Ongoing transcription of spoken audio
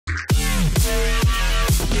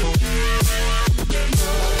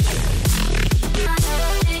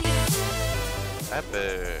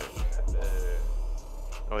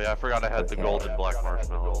Yeah, I forgot I had the golden black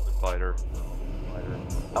marshmallow fighter.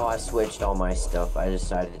 Oh, I switched all my stuff. I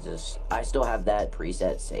decided to just... I still have that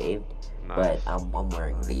preset saved, Nice. but I'm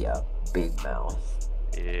wearing the big mouth.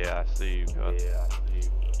 Yeah, I see you.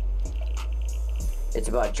 It's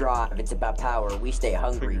about drive, it's about power. We stay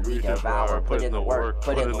hungry, we devour. Put in the work,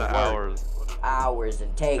 put in the hours. Hours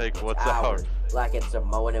and take what's hours. Like it's a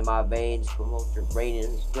mowing in my veins, promote your brain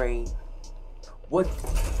and strain. What?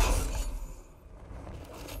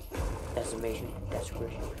 Decimation,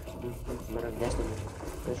 desperation, man of destiny.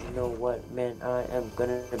 Cause you know what, man, I am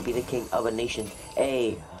gonna be the king of a nation.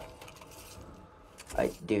 Hey.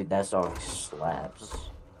 Dude, that song slaps.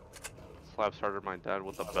 Slaps harder than my dad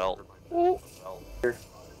with a belt.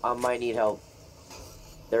 I might need help.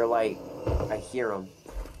 They're like, I hear them.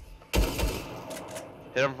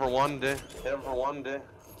 Hit him for one day.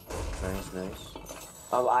 Nice, nice.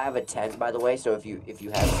 I have a tent, by the way, so if you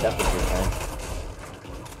have stuff in your tent.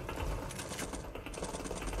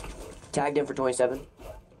 Tagged in for 27.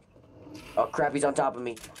 Oh crap, he's on top of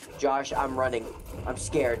me. Josh, I'm running. I'm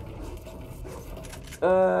scared.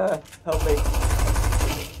 Help me.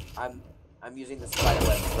 I'm using the spider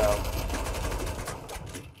web, bro.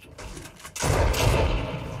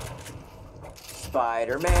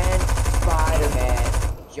 Spider-Man,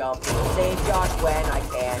 jump and save Josh when I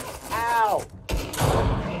can. Ow!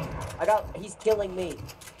 He's killing me.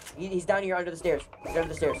 He's down here under the stairs. He's under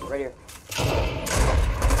the stairs, right here.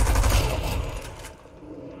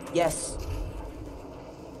 Yes.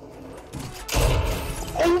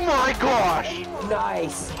 Oh my gosh!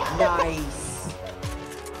 Nice.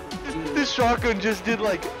 This shotgun just did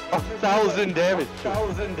like 1,000 damage. To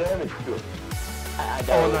it. I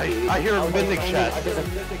oh, nice. I hear a mythic chest.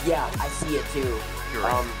 Yeah, I see it too.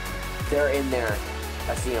 They're in there.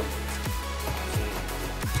 I see them.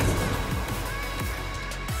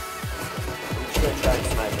 I'm just gonna try and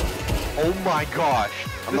snipe them. Oh my gosh.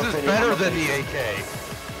 This is better than the AK.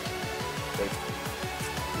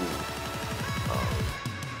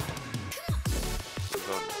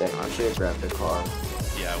 I should have grabbed the car.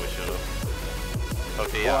 Yeah, we should have.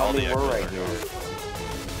 Okay, yeah, all the we're right here.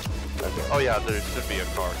 Okay. Oh yeah, there should be a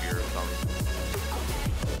car here or something.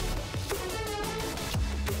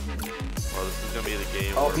 Well, this is gonna be the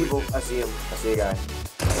game. Oh, people! I see him. I see a guy.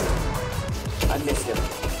 I missed him.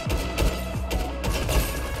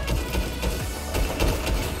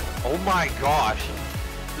 Oh my gosh,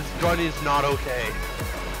 this gun is not okay.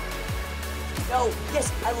 No! Yes!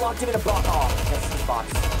 I locked him in a box. Oh, that's his box.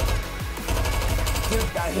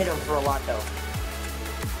 Dude, I hit him for a lot though.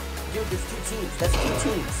 Dude, there's 2 teams. That's 2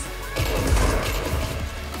 teams.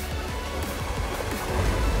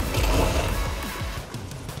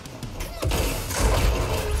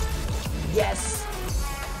 Yes!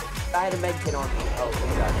 I had a med kit on me. Oh,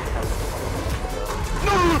 God.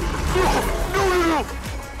 No!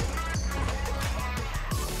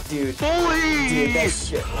 Dude. Bully! Dude,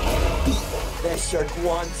 that shark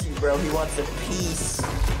wants you, bro. He wants a piece.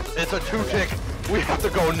 It's a 2-tick. We have to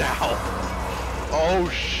go now. Oh,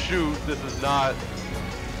 shoot. This is not...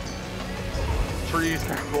 Trees,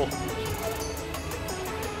 careful.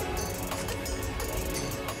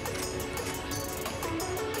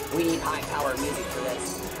 We need high power music for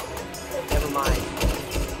this. Never mind.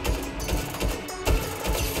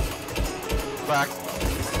 Back.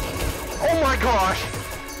 Oh my gosh!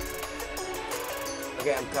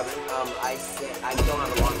 Okay, I'm coming. I don't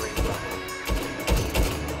have a long range weapon.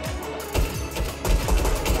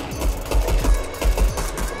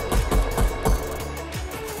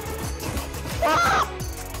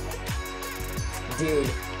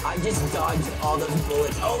 Dude, I just dodged all those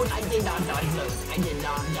bullets. Oh, I did not dodge those. I did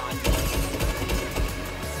not dodge those.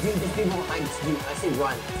 Dude, there's people behind us. Dude, I say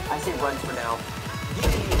run. I say run for now.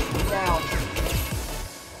 Dude, now.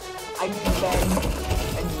 I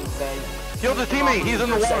need Ben. Kill the teammate. He's in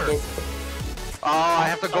the water. Oh, I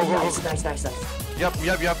have to go. Nice.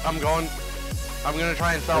 Yep. I'm going. I'm gonna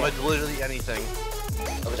try and salvage literally anything.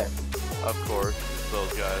 Over there. Of course, it's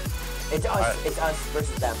those guys. It's us. It's us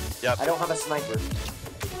versus them. Yep. I don't have a sniper.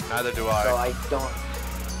 Neither do I. So I don't.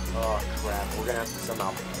 Oh crap! We're gonna have to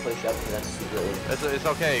somehow push up to them secretly. It's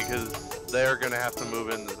okay because they're gonna have to move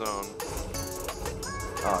in the zone.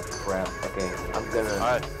 Oh crap! Okay, I'm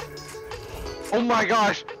gonna. Oh my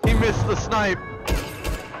gosh! He missed the snipe.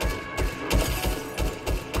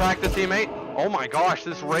 Crack the teammate. Oh my gosh!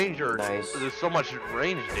 This ranger. Nice. There's so much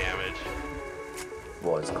range damage.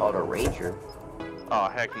 Well, it's called a ranger. Oh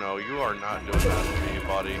heck no! You are not doing that to me,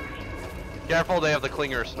 buddy. Careful! They have the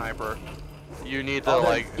Klinger sniper. You need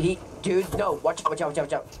to Dude, no! Watch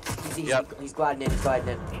out! He's gliding in.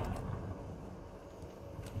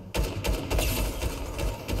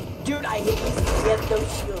 Dude, I hit him. He has no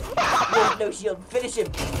shield. He has no shield. Finish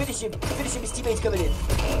him. Finish him. Finish him. His teammate's coming in.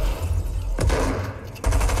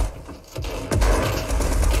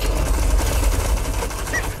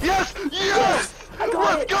 Yes! Yes! I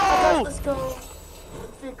got Let's it. go! Let's go.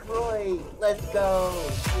 Vic Roy. Let's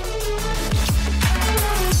go.